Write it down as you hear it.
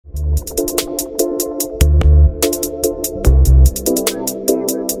All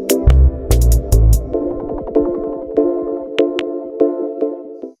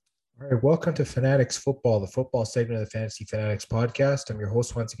right, welcome to Fanatics Football, the football segment of the Fantasy Fanatics podcast. I'm your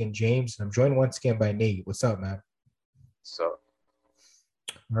host once again, James, and I'm joined once again by Nate. What's up, man? So,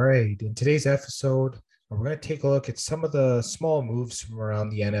 All right, in today's episode, we're going to take a look at some of the small moves from around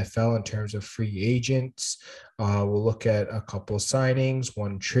the NFL in terms of free agents. We'll look at a couple of signings,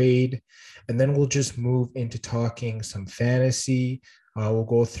 one trade, and then we'll just move into talking some fantasy. We'll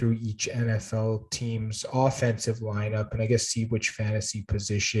go through each NFL team's offensive lineup and I guess see which fantasy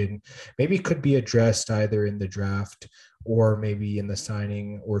position maybe could be addressed either in the draft or maybe in the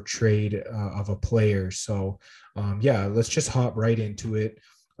signing or trade of a player. So, yeah, let's just hop right into it.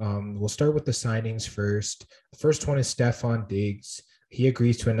 We'll start with the signings first. The first one is Stefon Diggs. He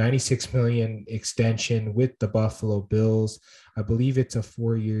agrees to a $96 million extension with the Buffalo Bills. I believe it's a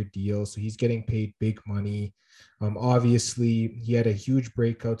 4-year deal, so he's getting paid big money. Obviously, he had a huge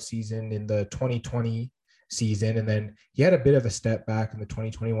breakout season in the 2020 season, and then he had a bit of a step back in the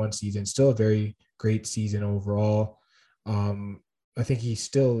 2021 season. Still a very great season overall. I think he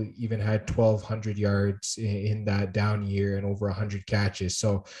still even had 1,200 yards in that down year and over 100 catches.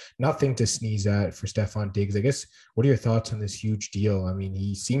 So nothing to sneeze at for Stefon Diggs. I guess, what are your thoughts on this huge deal? I mean,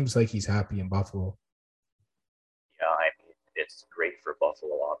 he seems like he's happy in Buffalo. yeah, I mean, it's great for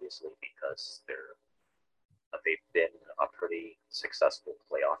Buffalo, obviously, because they've been a pretty successful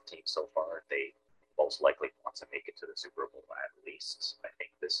playoff team so far. They most likely want to make it to the Super Bowl at least, I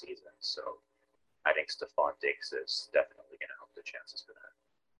think, this season. So I think Stephon Diggs is definitely going to help the chances for that.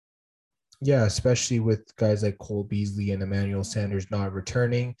 Yeah, especially with guys like Cole Beasley and Emmanuel Sanders not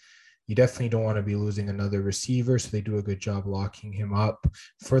returning. You definitely don't want to be losing another receiver. So they do a good job locking him up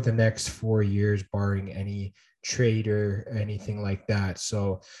for the next 4 years, barring any trade or anything like that.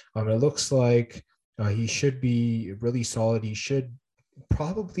 So it looks like he should be really solid. He should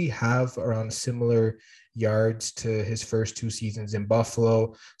probably have around similar yards to his first 2 seasons in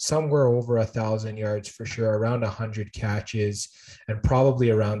Buffalo, somewhere over 1,000 yards for sure, around 100 catches, and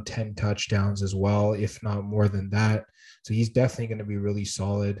probably around 10 touchdowns as well, if not more than that. So he's definitely going to be really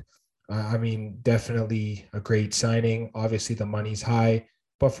solid. I mean, definitely a great signing. Obviously, the money's high,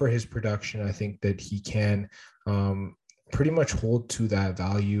 but for his production, I think that he can pretty much hold to that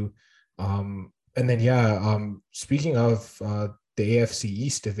value. And then, yeah, speaking of the AFC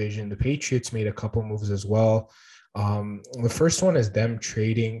East division, the Patriots made a couple moves as well. The first one is them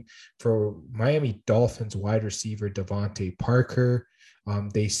trading for Miami Dolphins wide receiver Devontae Parker.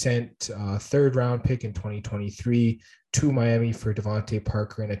 They sent a third round pick in 2023 to Miami for Devontae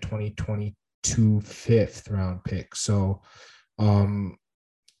Parker and a 2022 fifth round pick. So,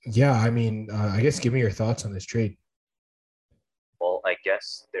 yeah, I mean, I guess give me your thoughts on this trade. Well, I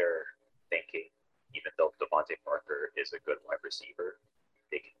guess they're thinking, even though Devontae Parker is a good wide receiver,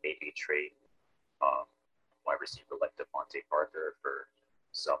 they can maybe trade um, wide receiver like Devontae Parker for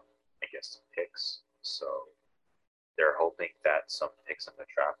some, I guess, some picks. So they're hoping that some picks in the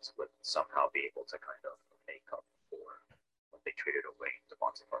draft would somehow be able to kind of make up for what they traded away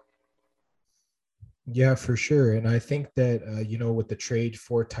Devontae Parker. Yeah, for sure. And I think that, with the trade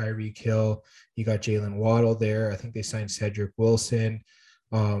for Tyreek Hill, you got Jalen Waddle there. I think they signed Cedric Wilson.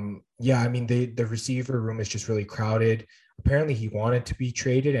 Yeah, I mean, the receiver room is just really crowded. Apparently, he wanted to be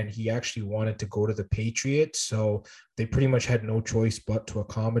traded and he actually wanted to go to the Patriots. So they pretty much had no choice but to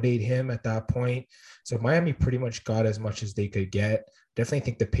accommodate him at that point. So Miami pretty much got as much as they could get. Definitely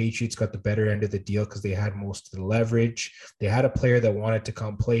think the Patriots got the better end of the deal because they had most of the leverage. They had a player that wanted to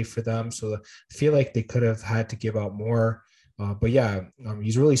come play for them. So I feel like they could have had to give out more. But yeah,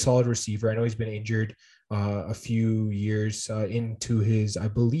 he's a really solid receiver. I know he's been injured a few years into his, I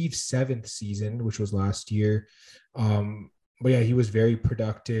believe, seventh season, which was last year. But yeah, he was very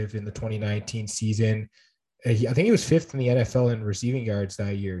productive in the 2019 season. I think he was fifth in the NFL in receiving yards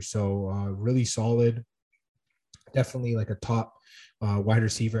that year. So really solid. Definitely like a top wide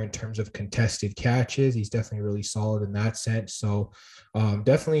receiver in terms of contested catches. He's definitely really solid in that sense. So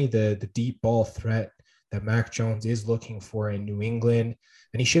definitely the deep ball threat that Mac Jones is looking for in New England.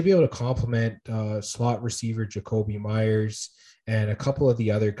 And he should be able to complement slot receiver Jacoby Myers and a couple of the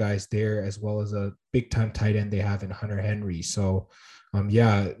other guys there, as well as a big time tight end they have in Hunter Henry. So,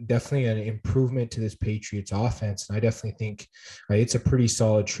 yeah, definitely an improvement to this Patriots offense. And I definitely think it's a pretty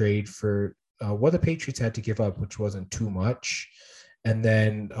solid trade for what the Patriots had to give up, which wasn't too much. And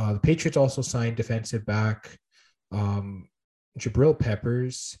then the Patriots also signed defensive back um, Jabril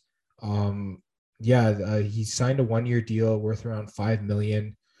Peppers. Um, yeah, he signed a 1-year deal worth around $5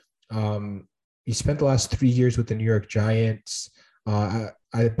 million. He spent the last 3 years with the New York Giants.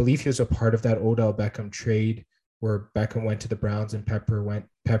 I believe he was a part of that Odell Beckham trade where Beckham went to the Browns and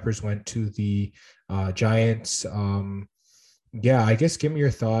Peppers went to the Giants. Yeah, I guess give me your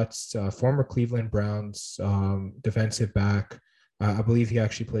thoughts. Former Cleveland Browns defensive back. I believe he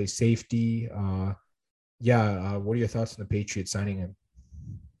actually plays safety. Yeah, what are your thoughts on the Patriots signing him?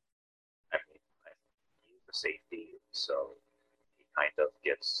 I mean, he's a safety, so he kind of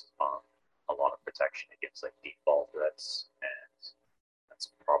gives a lot of protection against like deep ball threats, and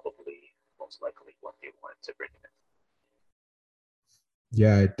that's probably most likely what they wanted to bring him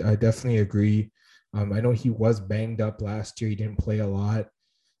in. Yeah, I definitely agree. I know he was banged up last year. He didn't play a lot.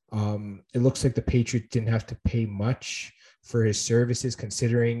 It looks like the Patriots didn't have to pay much for his services,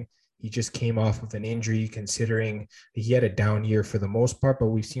 considering he just came off of an injury, considering he had a down year for the most part. But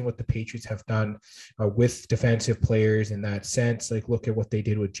we've seen what the Patriots have done with defensive players in that sense. Like, look at what they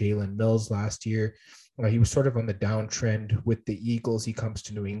did with Jalen Mills last year. He was sort of on the downtrend with the Eagles. He comes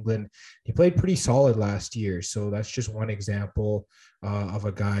to New England. He played pretty solid last year. So that's just one example of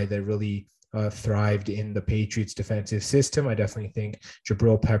a guy that really thrived in the Patriots defensive system. I definitely think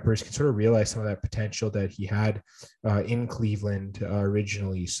Jabril Peppers can sort of realize some of that potential that he had in Cleveland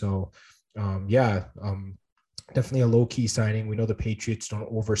originally. So, yeah, definitely a low key signing. We know the Patriots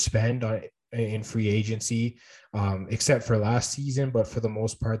don't overspend in free agency, except for last season, but for the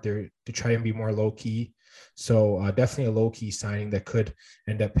most part, they're to try and be more low key. So, definitely a low key signing that could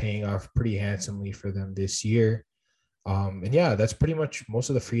end up paying off pretty handsomely for them this year. And yeah, that's pretty much most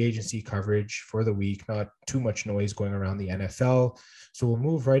of the free agency coverage for the week. Not too much noise going around the NFL. So we'll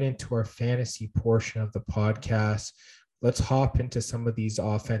move right into our fantasy portion of the podcast. Let's hop into some of these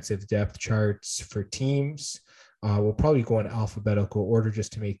offensive depth charts for teams. We'll probably go in alphabetical order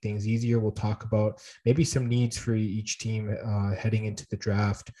just to make things easier. We'll talk about maybe some needs for each team heading into the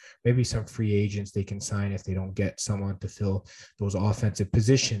draft, maybe some free agents they can sign if they don't get someone to fill those offensive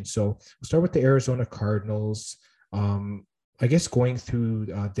positions. So we'll start with the Arizona Cardinals. Um, I guess going through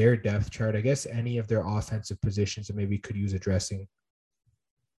their depth chart, I guess any of their offensive positions that maybe could use addressing.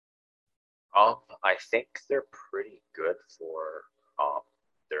 I think they're pretty good for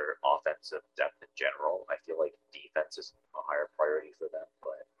their offensive depth in general. I feel like defense is a higher priority for them,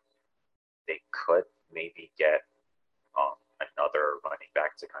 but they could maybe get another running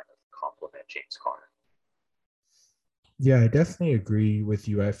back to kind of complement James Conner. Yeah, I definitely agree with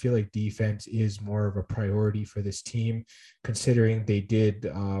you. I feel like defense is more of a priority for this team, considering they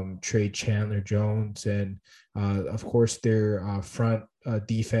did trade Chandler Jones. And of course, their front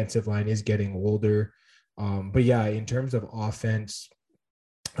defensive line is getting older. But yeah, in terms of offense,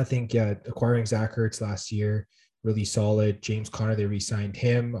 I think, yeah, acquiring Zach Ertz last year, really solid. James Conner, they re signed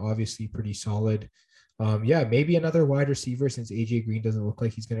him, obviously pretty solid. Yeah, maybe another wide receiver since AJ Green doesn't look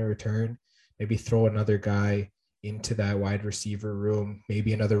like he's going to return. Maybe throw another guy into that wide receiver room,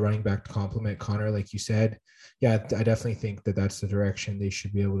 maybe another running back to complement Connor, like you said. Yeah, I definitely think that that's the direction they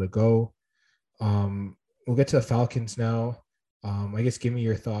should be able to go. We'll get to the Falcons now. I guess give me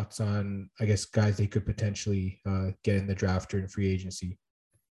your thoughts on, I guess, guys they could potentially get in the draft or in free agency.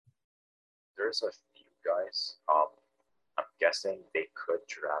 There's a few guys. I'm guessing they could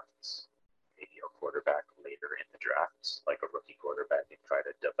draft maybe a quarterback later in the draft, like a rookie quarterback, and try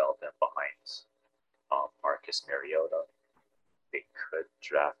to develop him behind Marcus Mariota. They could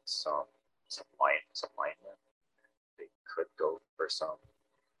draft some linemen. They could go for some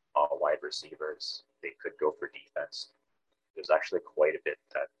wide receivers. They could go for defense. There's actually quite a bit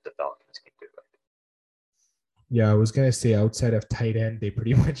that the Falcons can do. Yeah, I was gonna say outside of tight end, they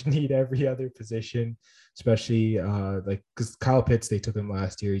pretty much need every other position, especially like because Kyle Pitts, they took him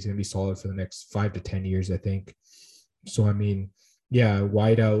last year. He's gonna be solid for the next 5 to 10 years, I think. So I mean, yeah,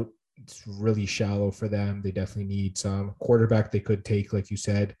 wide out, it's really shallow for them. They definitely need some quarterback they could take, like you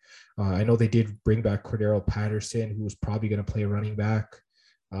said. I know they did bring back Cordero Patterson, who was probably going to play running back.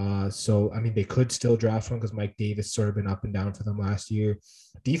 So I mean, they could still draft one because Mike Davis sort of been up and down for them last year.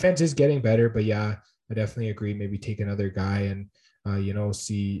 Defense is getting better, but yeah, I definitely agree. Maybe take another guy and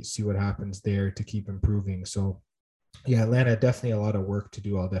see what happens there to keep improving. So yeah, Atlanta definitely a lot of work to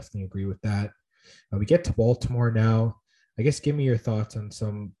do. I'll definitely agree with that. We get to Baltimore now. I guess give me your thoughts on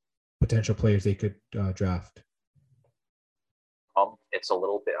some potential players they could draft. It's a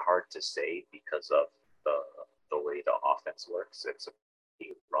little bit hard to say because of the the way the offense works. It's a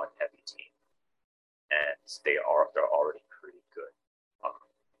run heavy team, and they're already pretty good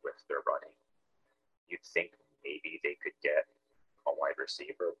with their running. You'd think maybe they could get a wide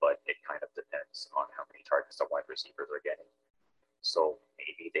receiver, but it kind of depends on how many targets the wide receivers are getting. So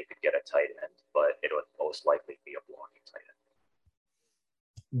maybe they could get a tight end, but it would most likely be a blocking tight end.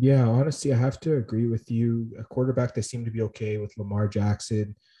 Yeah, honestly, I have to agree with you. A quarterback that seemed to be okay with Lamar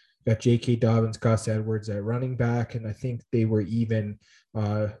Jackson. Got J.K. Dobbins, Gus Edwards at running back, and I think they were even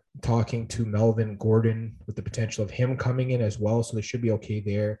uh, talking to Melvin Gordon with the potential of him coming in as well. So they should be okay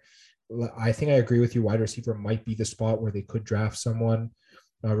there. I think I agree with you. Wide receiver might be the spot where they could draft someone.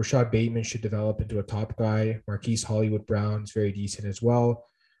 Rashad Bateman should develop into a top guy. Marquise Hollywood Brown's very decent as well.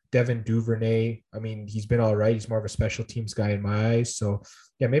 Devin Duvernay, I mean, he's been all right. He's more of a special teams guy in my eyes. So,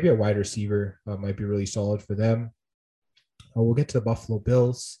 yeah, maybe a wide receiver might be really solid for them. We'll get to the Buffalo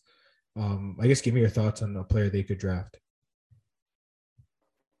Bills. I guess give me your thoughts on a player they could draft.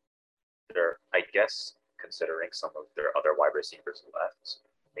 They're, I guess, considering some of their other wide receivers left,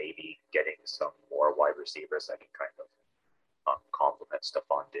 maybe getting some more wide receivers that can kind of complement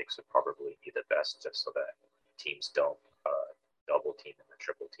Stephon Diggs would probably be the best, just so that teams don't double team and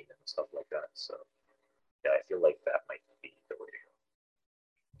triple team and stuff like that. So yeah, I feel like that might be the way to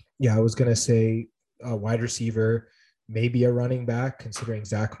go. Yeah, I was gonna say a wide receiver, maybe a running back, considering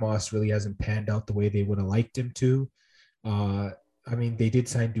Zach Moss really hasn't panned out the way they would have liked him to. Uh, I mean, they did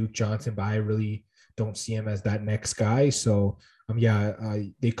sign Duke Johnson, but I really don't see him as that next guy. So, yeah,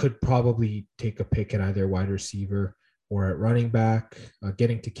 they could probably take a pick at either wide receiver or at running back.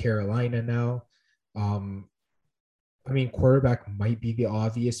 Getting to Carolina now. Um, I mean, quarterback might be the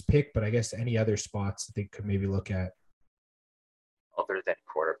obvious pick, but I guess any other spots that they could maybe look at. Other than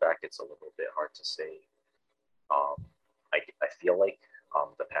quarterback, it's a little bit hard to say. Um, I feel like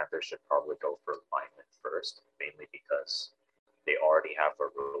the Panthers should probably go for lineman first, mainly because they already have a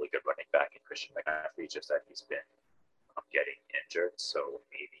really good running back in Christian McCaffrey, just that he's been getting injured. So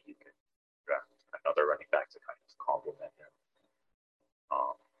maybe you can draft another running back to kind of complement him.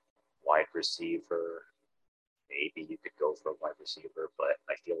 Um, Wide receiver, maybe you could go for a wide receiver, but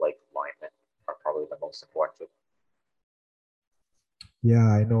I feel like linemen are probably the most important for them. Yeah,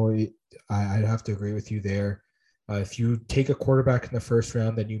 I know. I'd have to agree with you there. If you take a quarterback in the first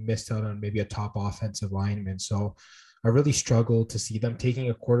round, then you missed out on maybe a top offensive lineman. So I really struggle to see them taking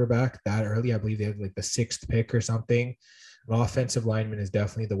a quarterback that early. I believe they have like the sixth pick or something. An offensive lineman is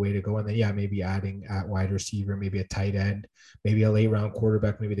definitely the way to go. And then, yeah, maybe adding at wide receiver, maybe a tight end, maybe a late round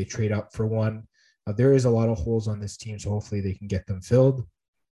quarterback. Maybe they trade up for one. There is a lot of holes on this team, so hopefully they can get them filled.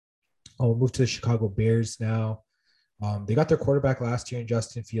 I'll move to the Chicago Bears now. They got their quarterback last year in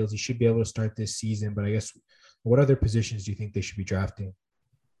Justin Fields. He should be able to start this season, but I guess what other positions do you think they should be drafting?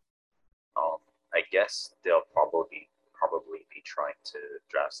 I guess they'll probably be trying to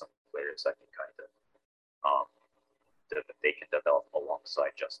draft some players that can kind of um, that they can develop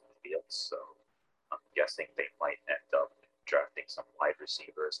alongside Justin Fields. So I'm guessing they might end up drafting some wide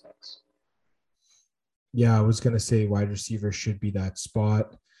receivers next. Yeah, I was going to say wide receiver should be that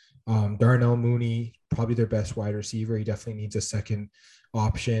spot. Darnell Mooney, probably their best wide receiver. He definitely needs a second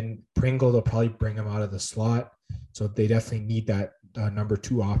option. Pringle, they'll probably bring him out of the slot. So they definitely need that number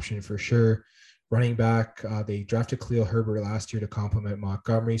two option for sure. Running back, they drafted Khalil Herbert last year to complement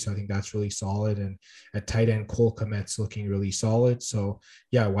Montgomery. So I think that's really solid. And at tight end, Cole Komet's looking really solid. So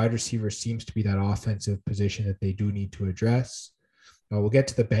yeah, wide receiver seems to be that offensive position that they do need to address. We'll get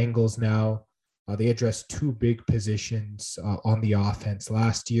to the Bengals now. They addressed two big positions on the offense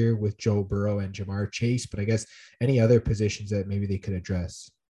last year with Joe Burrow and Jamar Chase, but I guess any other positions that maybe they could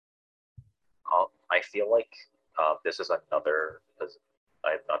address. I feel like this is another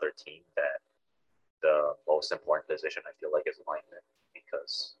team that the most important position I feel like is lineman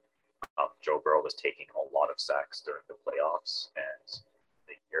because Joe Burrow was taking a lot of sacks during the playoffs, and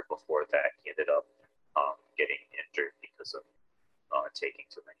the year before that he ended up getting injured because of taking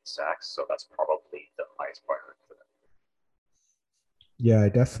too many sacks. So that's probably the highest priority for them. Yeah, I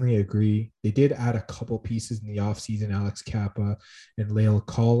definitely agree. They did add a couple pieces in the offseason, Alex Kappa and Lale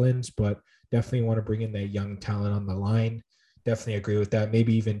Collins, but definitely want to bring in that young talent on the line. Definitely agree with that.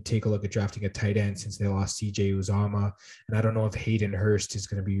 Maybe even take a look at drafting a tight end since they lost CJ Uzama. And I don't know if Hayden Hurst is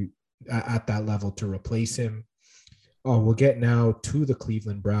going to be at that level to replace him. Oh, we'll get now to the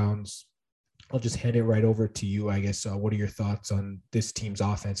Cleveland Browns. I'll just hand it right over to you, I guess. What are your thoughts on this team's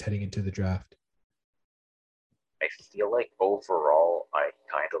offense heading into the draft? I feel like overall, I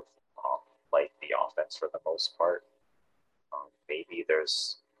kind of like the offense for the most part. Maybe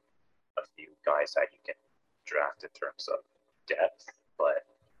there's a few guys that you can draft in terms of depth, but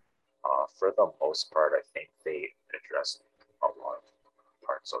for the most part, I think they addressed a lot of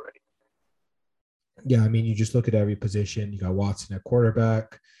parts already. Yeah, I mean, you just look at every position. You got Watson at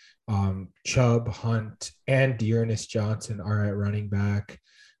quarterback, Chubb, Hunt, and Dearness Johnson are at running back.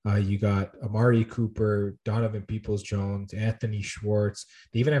 You got Amari Cooper, Donovan Peoples Jones, Anthony Schwartz.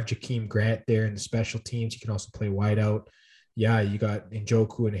 They even have Jakeem Grant there in the special teams. You can also play wideout. Yeah, you got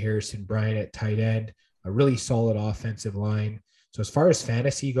Njoku and Harrison Bryant at tight end, a really solid offensive line. So as far as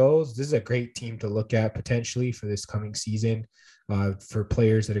fantasy goes, this is a great team to look at potentially for this coming season, for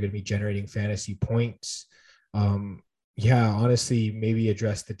players that are going to be generating fantasy points. Um, yeah, honestly, maybe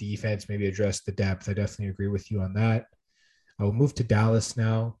address the defense, maybe address the depth. I definitely agree with you on that. I'll move to Dallas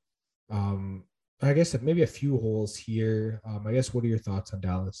now. Um, I guess maybe a few holes here. I guess what are your thoughts on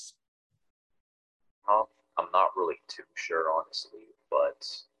Dallas? Um, I'm not really too sure, honestly, but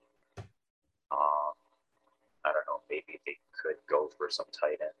um, I don't know. Maybe they could go for some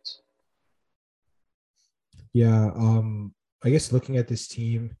tight ends. Yeah, I guess looking at this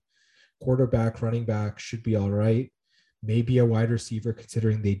team, quarterback, running back should be all right. Maybe a wide receiver,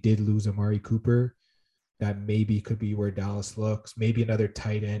 considering they did lose Amari Cooper. That maybe could be where Dallas looks. Maybe another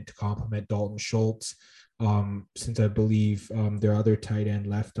tight end to complement Dalton Schultz. Since I believe their other tight end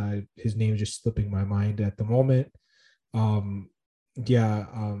left, his name is just slipping my mind at the moment. Um, yeah,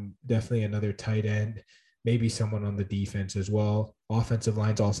 definitely another tight end. Maybe someone on the defense as well. Offensive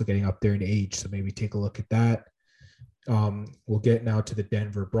line's also getting up there in age, so maybe take a look at that. We'll get now to the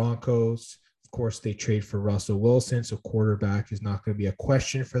Denver Broncos. Of course, they trade for Russell Wilson, so quarterback is not going to be a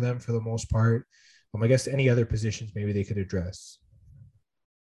question for them for the most part. I guess any other positions maybe they could address.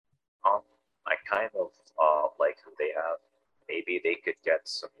 Um, I kind of like who they have. Maybe they could get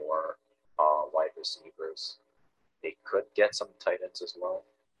some more wide receivers. They could get some tight ends as well.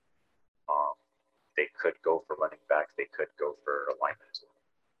 Um, they could go for running back. They could go for alignment as well.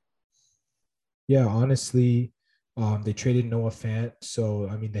 Yeah, honestly, they traded Noah Fant, so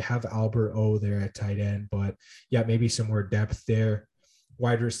I mean they have Albert O there at tight end, but yeah, maybe some more depth there.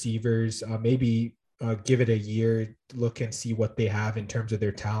 Wide receivers, maybe give it a year, look and see what they have in terms of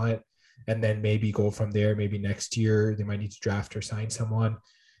their talent, and then maybe go from there. Maybe next year they might need to draft or sign someone.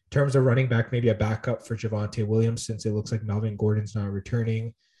 In terms of running back, maybe a backup for Javonte Williams since it looks like Melvin Gordon's not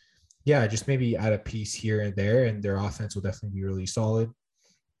returning. Yeah, just maybe add a piece here and there, and their offense will definitely be really solid.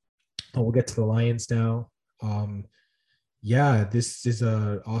 We'll get to the Lions now. Um, yeah, this is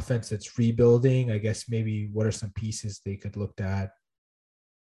a offense that's rebuilding. I guess maybe what are some pieces they could look at?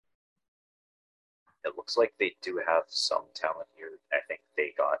 It looks like they do have some talent here. I think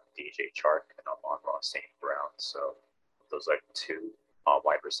they got DJ Chark and Amon-Ra St. Brown. So those are two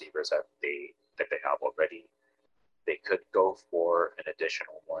wide receivers that they have already. They could go for an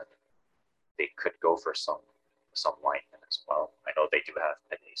additional one. They could go for some linemen as well. I know they do have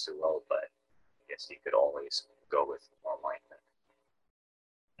Penny Sewell, but I guess you could always go with more linemen.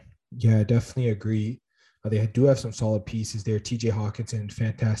 Yeah, I definitely agree. They do have some solid pieces there. TJ Hawkinson,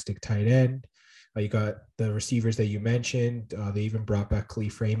 fantastic tight end. You got the receivers that you mentioned. They even brought back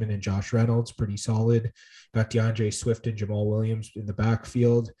Khalif Raymond and Josh Reynolds, pretty solid. Got DeAndre Swift and Jamal Williams in the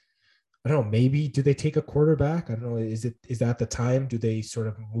backfield. I don't know. Maybe do they take a quarterback? I don't know. Is that the time? Do they sort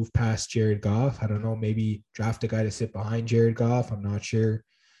of move past Jared Goff? I don't know. Maybe draft a guy to sit behind Jared Goff. I'm not sure.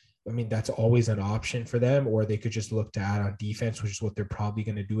 I mean, that's always an option for them, or they could just look to add on defense, which is what they're probably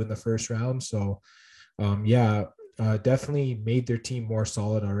going to do in the first round. So, yeah, definitely made their team more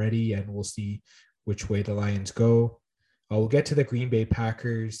solid already, and we'll see which way the Lions go. We'll get to the Green Bay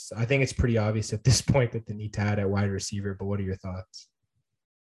Packers. I think it's pretty obvious at this point that they need to add at wide receiver, but what are your thoughts?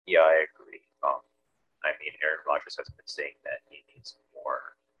 Yeah, I agree. I mean, Aaron Rodgers has been saying that he needs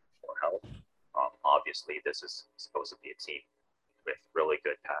more help. Obviously, this is supposed to be a team with really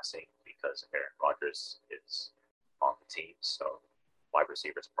good passing because Aaron Rodgers is on the team. So wide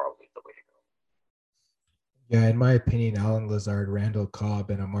receiver is probably the way to go. Yeah, in my opinion, Alan Lazard, Randall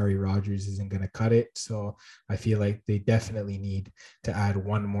Cobb, and Amari Rogers isn't going to cut it. So I feel like they definitely need to add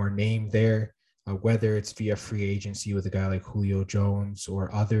one more name there, whether it's via free agency with a guy like Julio Jones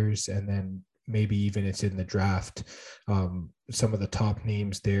or others, and then maybe even it's in the draft. Some of the top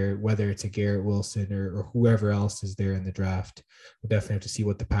names there, whether it's a Garrett Wilson or whoever else is there in the draft, we'll definitely have to see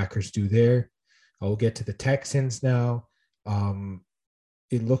what the Packers do there. We'll get to the Texans now. Um,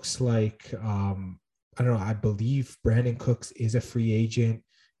 it looks like I don't know. I believe Brandon Cooks is a free agent.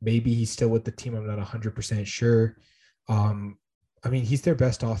 Maybe he's still with the team. I'm not 100% sure. Um, I mean, he's their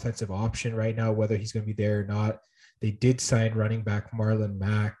best offensive option right now, whether he's going to be there or not. They did sign running back Marlon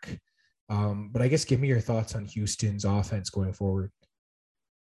Mack. But I guess give me your thoughts on Houston's offense going forward.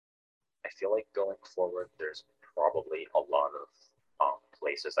 I feel like going forward, there's probably a lot of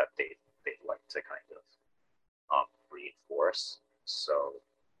places that they'd like to kind of reinforce. So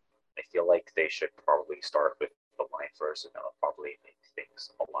I feel like they should probably start with the line first, and that'll probably make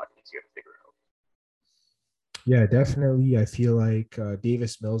things a lot easier to figure out. Yeah, definitely. I feel like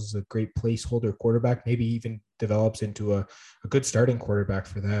Davis Mills is a great placeholder quarterback, maybe even develops into a good starting quarterback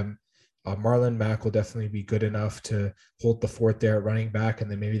for them. Marlon Mack will definitely be good enough to hold the fort there at running back, and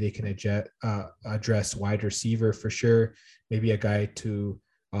then maybe they can address wide receiver for sure. Maybe a guy to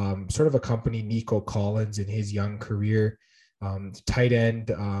sort of accompany Nico Collins in his young career. Tight end,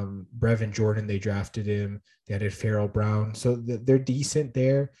 Brevin Jordan, they drafted him. They added Farrell Brown. So they're decent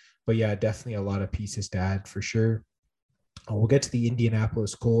there. But yeah, definitely a lot of pieces to add for sure. We'll get to the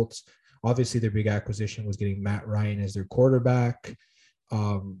Indianapolis Colts. Obviously, their big acquisition was getting Matt Ryan as their quarterback.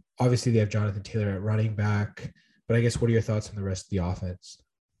 Obviously, they have Jonathan Taylor at running back. But I guess what are your thoughts on the rest of the offense?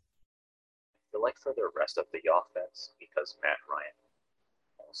 I feel like for the rest of the offense, because Matt Ryan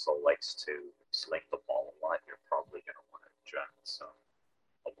also likes to sling the ball a lot, you're probably going to want to draft some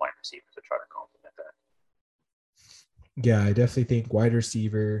a wide receiver to try to complement that. Yeah, I definitely think wide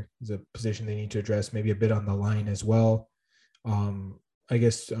receiver is a position they need to address, maybe a bit on the line as well. I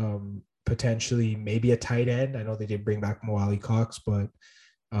guess potentially maybe a tight end. I know they did bring back Mo Ali Cox, but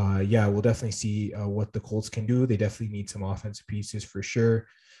yeah, we'll definitely see what the Colts can do. They definitely need some offensive pieces for sure.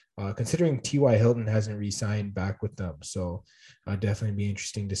 Considering T.Y. Hilton hasn't re-signed back with them, so definitely be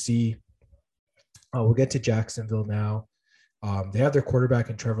interesting to see. We'll get to Jacksonville now. They have their quarterback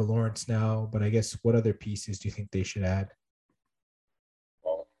in Trevor Lawrence now, but I guess what other pieces do you think they should add?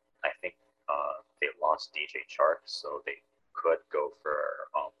 Well, I think they lost DJ Chark, so they could go for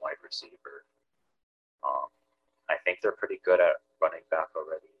wide receiver. Um, I think they're pretty good at running back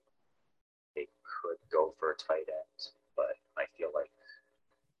already. They could go for a tight end, but I feel like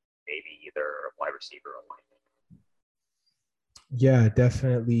maybe either wide receiver or lineman. Yeah,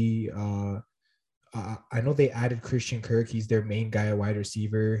 definitely. I know they added Christian Kirk. He's their main guy, a wide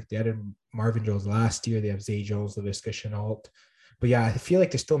receiver. They added Marvin Jones last year. They have Zay Jones, LaVisca Chenault. But yeah, I feel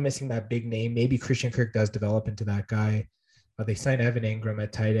like they're still missing that big name. Maybe Christian Kirk does develop into that guy. They signed Evan Ingram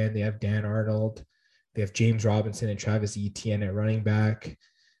at tight end. They have Dan Arnold. They have James Robinson and Travis Etienne at running back.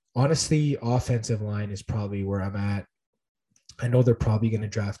 Honestly, offensive line is probably where I'm at. I know they're probably going to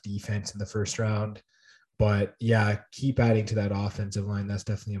draft defense in the first round. But yeah, keep adding to that offensive line. That's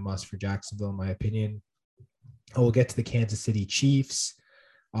definitely a must for Jacksonville, in my opinion. We'll get to the Kansas City Chiefs.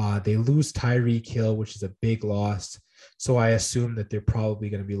 They lose Tyreek Hill, which is a big loss. So I assume that they're probably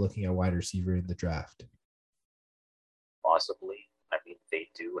going to be looking at wide receiver in the draft. Possibly. I mean,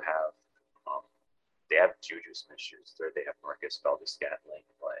 um, they have Juju Smith-Schuster, they have Marcus Valdez-Scantling,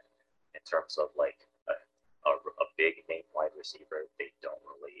 but in terms of like a big name wide receiver, they don't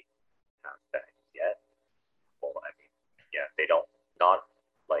really have that yet. Well, I mean, yeah, they don't not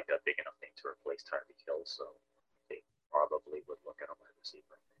like a big enough name to replace Tyreek Hill, so they probably would look at a wide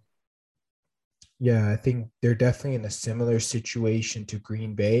receiver. Yeah, I think they're definitely in a similar situation to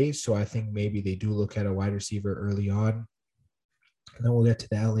Green Bay. So I think maybe they do look at a wide receiver early on. And then we'll get to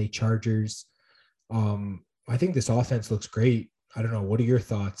the LA Chargers. I think this offense looks great. I don't know. What are your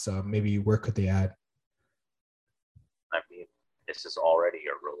thoughts? Maybe where could they add? I mean, this is already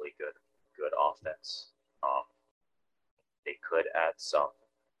a really good offense. They could add some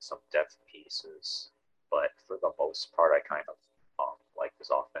depth pieces, but for the most part, I kind of like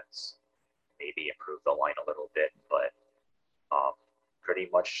this offense. Maybe improve the line a little bit, but um, pretty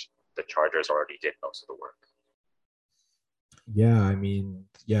much the Chargers already did most of the work. Yeah, I mean,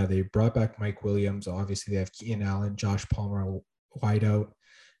 yeah, they brought back Mike Williams. Obviously, they have Keenan Allen, Josh Palmer, wideout.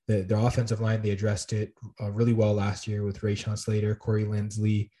 Their offensive line, they addressed it really well last year with Rashawn Slater, Corey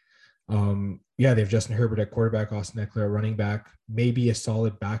Linsley. Yeah, they have Justin Herbert at quarterback, Austin Eckler at running back, maybe a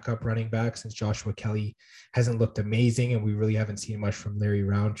solid backup running back since Joshua Kelly hasn't looked amazing and we really haven't seen much from Larry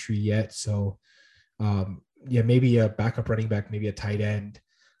Roundtree yet. So, yeah, maybe a backup running back, maybe a tight end.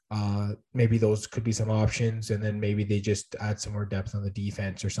 Maybe those could be some options, and then maybe they just add some more depth on the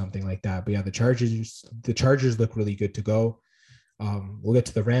defense or something like that. But yeah, the Chargers look really good to go. We'll get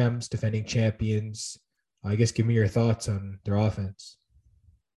to the Rams, defending champions. I guess give me your thoughts on their offense.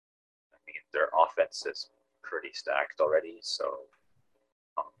 I mean, their offense is pretty stacked already, so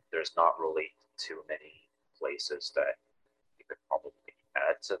there's not really too many places that you could probably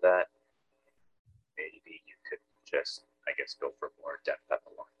add to that. Maybe you could just, I guess, go for more depth at the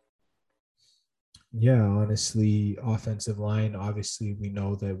line. Yeah, honestly, offensive line. Obviously, we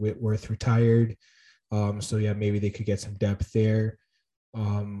know that Whitworth retired. So yeah, maybe they could get some depth there.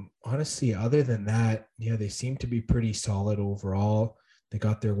 Honestly, other than that, yeah, they seem to be pretty solid overall. They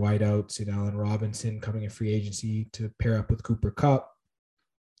got their wideouts in Allen Robinson coming in free agency to pair up with Cooper Kupp.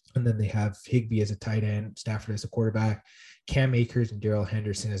 And then they have Higbee as a tight end, Stafford as a quarterback, Cam Akers and Darrell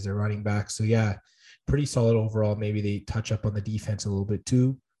Henderson as their running back. So yeah, pretty solid overall. Maybe they touch up on the defense a little bit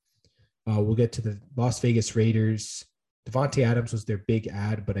too. We'll get to the Las Vegas Raiders. Devontae Adams was their big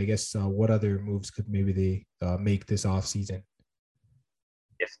ad, but I guess what other moves could maybe they make this offseason?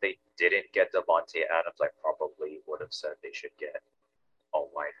 If they didn't get Devontae Adams, I probably would have said they should get a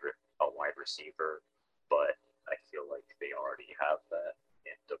wide receiver, but I feel like they already have that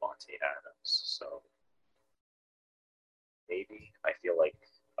in Devontae Adams. So maybe I feel like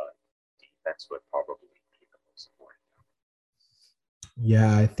defense would probably be the most important.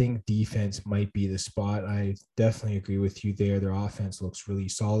 Yeah, I think defense might be the spot. I definitely agree with you there. Their offense looks really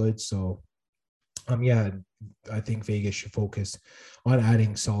solid. So yeah, I think Vegas should focus on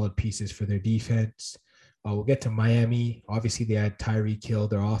adding solid pieces for their defense. We'll get to Miami. Obviously, they had Tyreek Hill.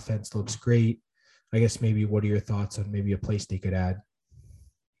 Their offense looks great. I guess maybe what are your thoughts on maybe a place they could add?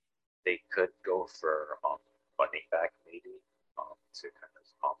 They could go for running back maybe to kind of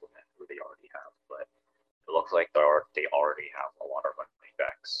complement who they already have, but it looks like they already have a lot of running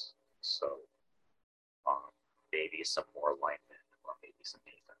backs. So maybe some more linemen or maybe some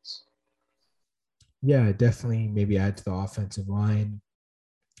defense. Yeah, definitely maybe add to the offensive line.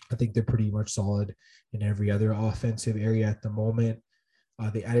 I think they're pretty much solid in every other offensive area at the moment.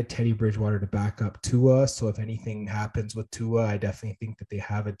 They added Teddy Bridgewater to back up Tua. So if anything happens with Tua, I definitely think that they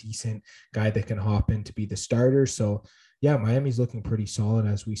have a decent guy that can hop in to be the starter. So yeah, Miami's looking pretty solid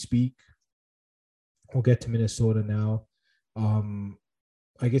as we speak. We'll get to Minnesota now. Um,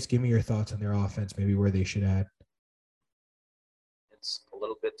 I guess give me your thoughts on their offense, maybe where they should add. It's a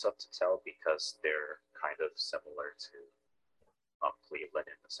little bit tough to tell because they're kind of similar to Cleveland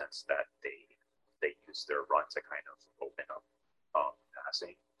in the sense that they use their run to kind of open up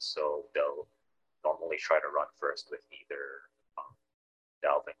passing. So they'll normally try to run first with either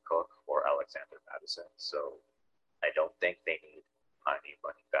Dalvin Cook or Alexander Madison. So I don't think they need any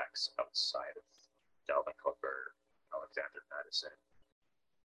running backs outside of Dalvin Cook or Alexander Madison.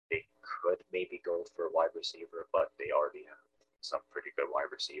 They could maybe go for a wide receiver, but they already have some pretty good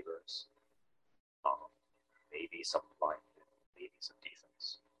wide receivers. Maybe some line, maybe some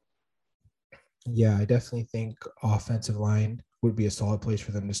defense. Yeah, I definitely think offensive line would be a solid place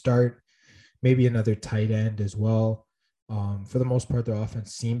for them to start. Maybe another tight end as well. For the most part, their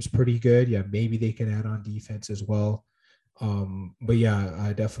offense seems pretty good. Yeah, maybe they can add on defense as well. But yeah,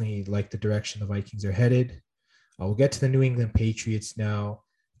 I definitely like the direction the Vikings are headed. We'll get to the New England Patriots now.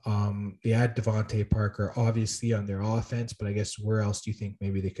 They add Devontae Parker, obviously, on their offense, but I guess where else do you think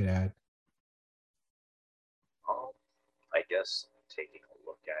maybe they could add? I guess taking a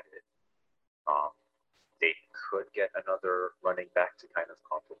look at it, um, they could get another running back to kind of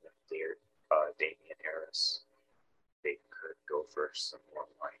complement their Damian Harris. They could go for some more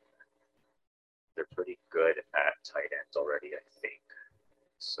linemen. They're pretty good at tight ends already, I think.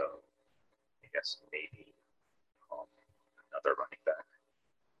 So I guess maybe um, another running back.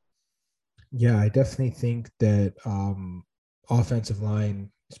 Yeah, I definitely think that offensive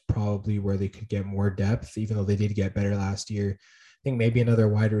line is probably where they could get more depth, even though they did get better last year. I think maybe another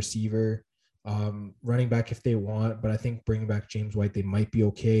wide receiver, running back if they want, but I think bringing back James White, they might be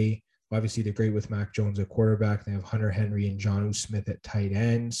okay. Obviously, they're great with Mac Jones at quarterback. They have Hunter Henry and John Smith at tight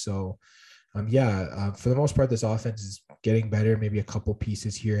end. So, yeah, for the most part, this offense is getting better. Maybe a couple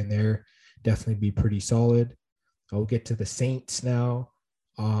pieces here and there, definitely be pretty solid. I'll get to the Saints now.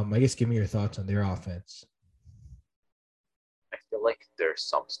 I guess give me your thoughts on their offense. I feel like there's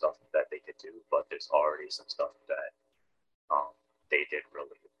some stuff that they could do, but there's already some stuff that they did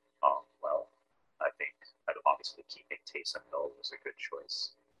really well. I think obviously keeping Taysom Hill was a good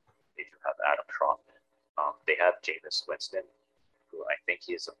choice. They do have Adam Trautman. They have Jameis Winston, who I think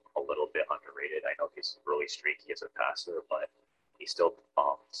he's a little bit underrated. I know he's really streaky as a passer, but he's still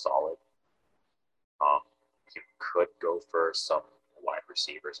solid. Um, you could go for some wide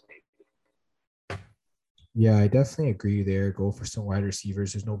receivers, maybe. Yeah, I definitely agree there. Go for some wide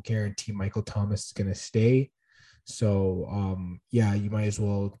receivers. There's no guarantee Michael Thomas is going to stay. So, yeah, you might as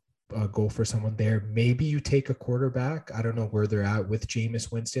well go for someone there. Maybe you take a quarterback. I don't know where they're at with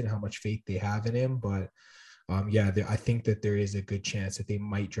Jameis Winston, how much faith they have in him, but yeah, I think that there is a good chance that they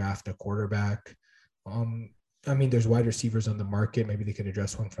might draft a quarterback. Um, I mean, there's wide receivers on the market. Maybe they could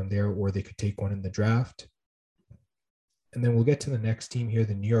address one from there, or they could take one in the draft. And then we'll get to the next team here,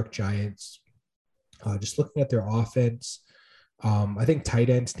 the New York Giants. Just looking at their offense, I think tight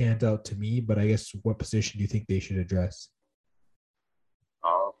end stands out to me, but I guess what position do you think they should address?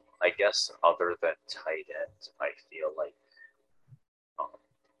 I guess other than tight end, I feel like um,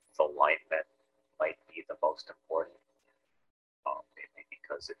 the linemen might be the most important, maybe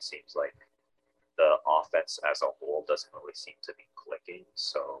because it seems like the offense as a whole doesn't really seem to be clicking.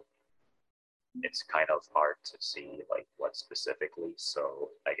 So it's kind of hard to see like what specifically. So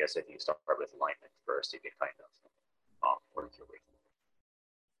I guess if you start with linemen first, you can kind of work your way.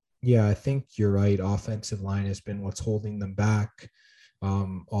 Yeah, I think you're right. Offensive line has been what's holding them back.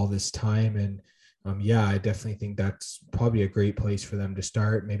 all this time. And yeah, I definitely think that's probably a great place for them to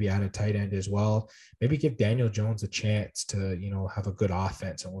start. Maybe add a tight end as well. Maybe give Daniel Jones a chance to, have a good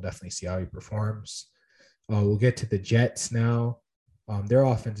offense, and we'll definitely see how he performs. We'll get to the Jets now. Their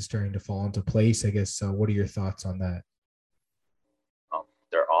offense is starting to fall into place, I guess. What are your thoughts on that?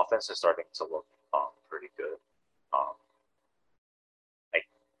 Their offense is starting to look pretty good. Um, I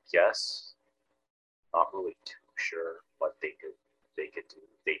guess not really too sure what they could do.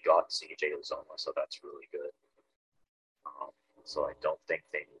 They got CJ Uzoma, so that's really good. So I don't think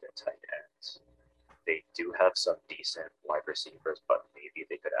they need a tight end. They do have some decent wide receivers, but maybe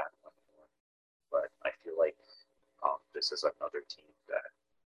they could add one more. But I feel like this is another team that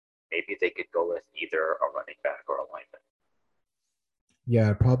maybe they could go with either a running back or a lineman. Yeah,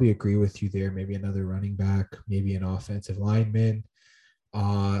 I'd probably agree with you there. Maybe another running back, maybe an offensive lineman,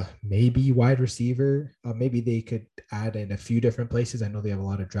 maybe wide receiver. Maybe they could add in a few different places. I know they have a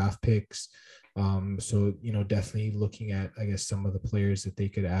lot of draft picks. So definitely looking at, I guess, some of the players that they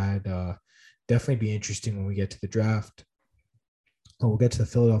could add. Definitely be interesting when we get to the draft. We'll get to the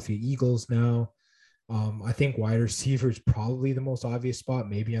Philadelphia Eagles now. I think wide receiver is probably the most obvious spot,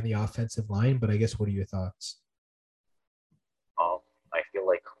 maybe on the offensive line, but I guess what are your thoughts? I feel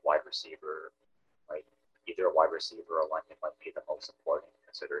like wide receiver, like either a wide receiver or lineman might be the most important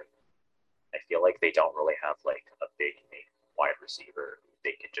considering I feel like they don't really have like a big name wide receiver.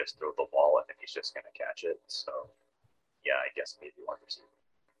 They can just throw the ball and he's just gonna catch it. So yeah, I guess maybe wide receiver.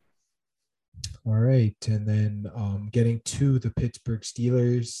 All right. And then getting to the Pittsburgh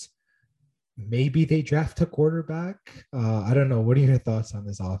Steelers, maybe they draft a quarterback. I don't know. What are your thoughts on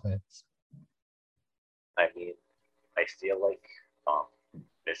this offense? I mean, I feel like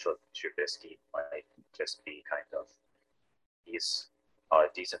Mitchell Trubisky might just be kind of he's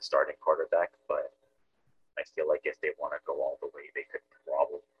a decent starting quarterback, but I feel like if they want to go all the way, they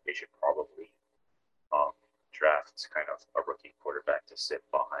should probably draft kind of a rookie quarterback to sit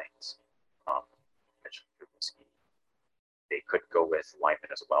behind um, Mitchell Trubisky. They could go with linemen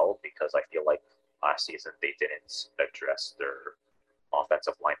as well because I feel like last season they didn't address their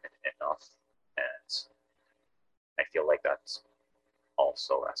offensive linemen enough, and I feel like that's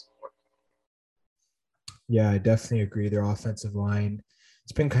also as important. Yeah, I definitely agree. Their offensive line,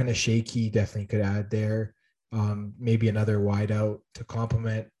 it's been kind of shaky. Definitely could add there. Maybe another wideout to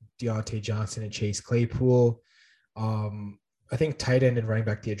complement Deontay Johnson and Chase Claypool. Um, I think tight end and running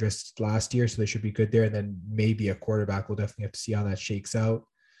back they addressed last year, so they should be good there. And then maybe a quarterback. We'll definitely have to see how that shakes out.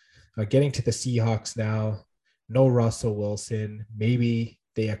 Getting to the Seahawks now, no Russell Wilson. Maybe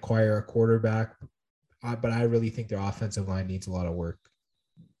they acquire a quarterback, but I really think their offensive line needs a lot of work.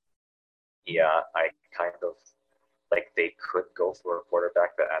 Yeah, I kind of like they could go for a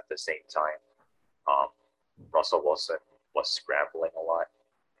quarterback, but at the same time, um, Russell Wilson was scrambling a lot,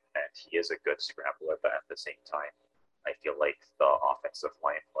 and he is a good scrambler. But at the same time, I feel like the offensive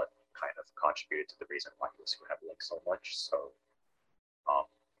line kind of contributed to the reason why he was scrambling so much. So um,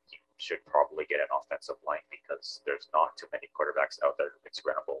 he should probably get an offensive line because there's not too many quarterbacks out there who can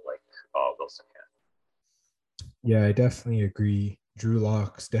scramble like Wilson can. Yeah, I definitely agree. Drew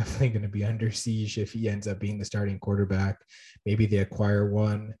Lock's definitely going to be under siege if he ends up being the starting quarterback. Maybe they acquire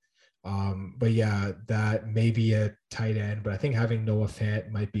one. But yeah, that may be a tight end, but I think having Noah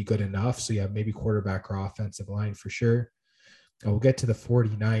Fant might be good enough. So yeah, maybe quarterback or offensive line for sure. We'll get to the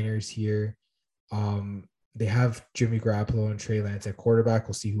 49ers here. They have Jimmy Garoppolo and Trey Lance at quarterback.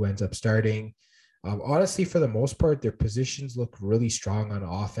 We'll see who ends up starting. Honestly, for the most part, their positions look really strong on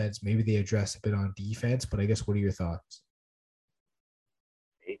offense. Maybe they address a bit on defense, but I guess what are your thoughts?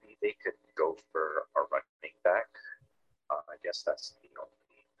 Maybe they could go for a running back. I guess that's the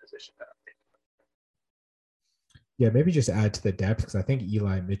only position that I'm thinking. Yeah, maybe just add to the depth because I think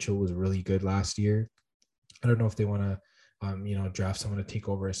Eli Mitchell was really good last year. I don't know if they want to, draft someone to take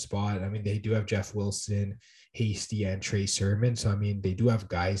over a spot. I mean, they do have Jeff Wilson, Hasty, and Trey Sermon. So, I mean, they do have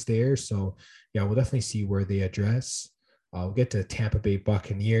guys there. So, yeah, we'll definitely see where they address. We'll get to Tampa Bay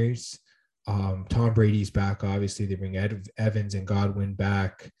Buccaneers. Tom Brady's back. Obviously, they bring Evans and Godwin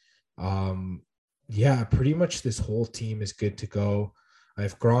back. Yeah, pretty much this whole team is good to go.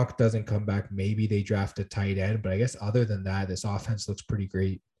 If Gronk doesn't come back, maybe they draft a tight end. But I guess other than that, this offense looks pretty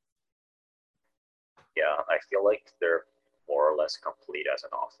great. Yeah, I feel like they're more or less complete as an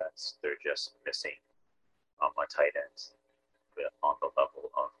offense. They're just missing a tight end on the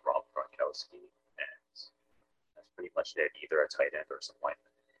level of Rob Gronkowski, and that's pretty much it. Either a tight end or some linemen.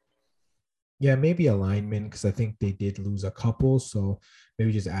 Yeah, maybe a lineman because I think they did lose a couple. So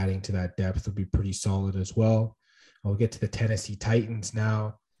maybe just adding to that depth would be pretty solid as well. I'll get to the Tennessee Titans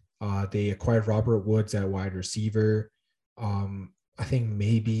now. They acquired Robert Woods at wide receiver. I think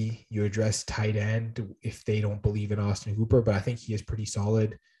maybe you address tight end if they don't believe in Austin Hooper, but I think he is pretty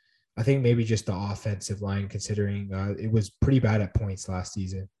solid. I think maybe just the offensive line, considering it was pretty bad at points last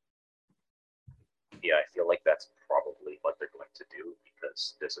season. Yeah, I feel like that's probably what they're going to do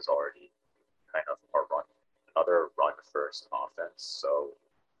because this is already kind of another run first offense. So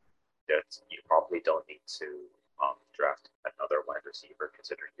you probably don't need to draft another wide receiver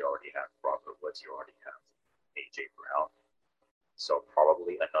considering you already have Robert Woods, you already have AJ Brown. So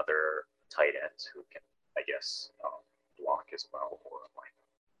probably another tight end who can, I guess, block as well or line.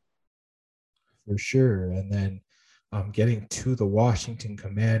 For sure. And then getting to the Washington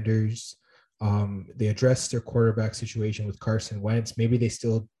Commanders, they addressed their quarterback situation with Carson Wentz. Maybe they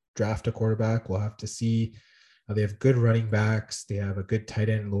still draft a quarterback. We'll have to see. They have good running backs. They have a good tight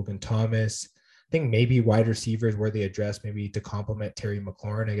end, Logan Thomas. I think maybe wide receivers where they address maybe to complement Terry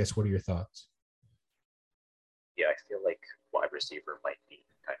McLaurin. I guess, what are your thoughts? Yeah, I feel like wide receiver might be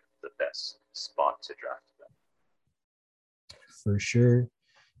kind of the best spot to draft them. For sure.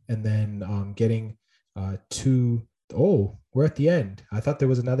 And then getting we're at the end. I thought there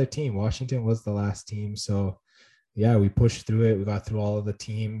was another team. Washington was the last team. So yeah, we pushed through it. We got through all of the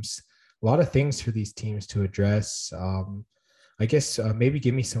teams. A lot of things for these teams to address. I guess maybe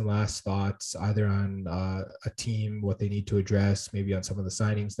give me some last thoughts either on a team, what they need to address, maybe on some of the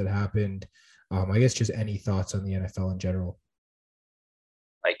signings that happened. I guess just any thoughts on the NFL in general.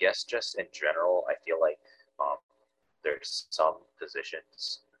 I guess just in general, I feel like there's some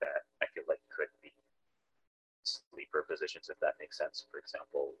positions that I feel like could be sleeper positions, if that makes sense. For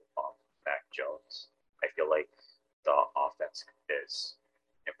example, Mac Jones. I feel like the offense is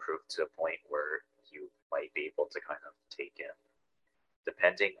improved to a point where you might be able to kind of take him,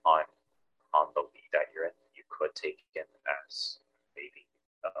 depending on the league that you're in. You could take him as maybe,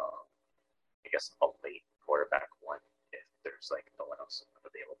 I guess, a late quarterback one if there's like no one else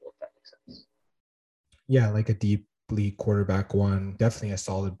available. If that makes sense. Yeah, like a deep league quarterback one, definitely a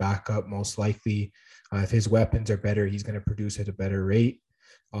solid backup, most likely. If his weapons are better, he's going to produce at a better rate.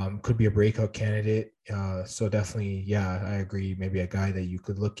 Could be a breakout candidate. So definitely, yeah, I agree. Maybe a guy that you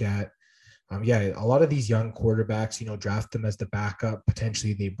could look at. Yeah, a lot of these young quarterbacks, draft them as the backup.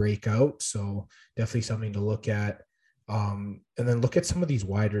 Potentially they break out. So definitely something to look at. And then look at some of these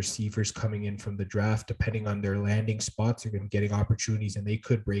wide receivers coming in from the draft, depending on their landing spots, they're going to be getting opportunities and they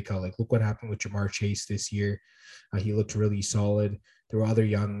could break out. Like look what happened with Jamar Chase this year. He looked really solid. There were other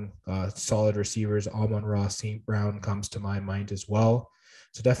young, solid receivers. Amon-Ra St. Brown comes to my mind as well.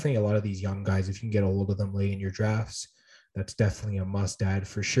 So definitely a lot of these young guys, if you can get a hold of them late in your drafts, that's definitely a must add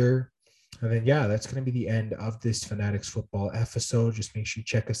for sure. And then, yeah, that's going to be the end of this Fanatics Football episode. Just make sure you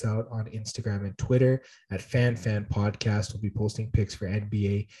check us out on Instagram and Twitter at FanFan Podcast. We'll be posting picks for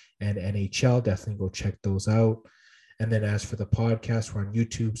NBA and NHL. Definitely go check those out. And then as for the podcast, we're on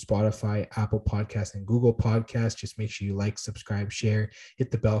YouTube, Spotify, Apple Podcasts, and Google Podcasts. Just make sure you like, subscribe, share,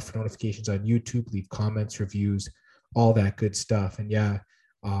 hit the bell for notifications on YouTube, leave comments, reviews, all that good stuff. And yeah,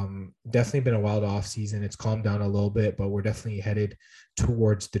 definitely been a wild off season. It's calmed down a little bit, but we're definitely headed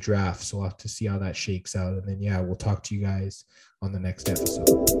towards the draft. So we'll have to see how that shakes out. And then, yeah, we'll talk to you guys on the next episode.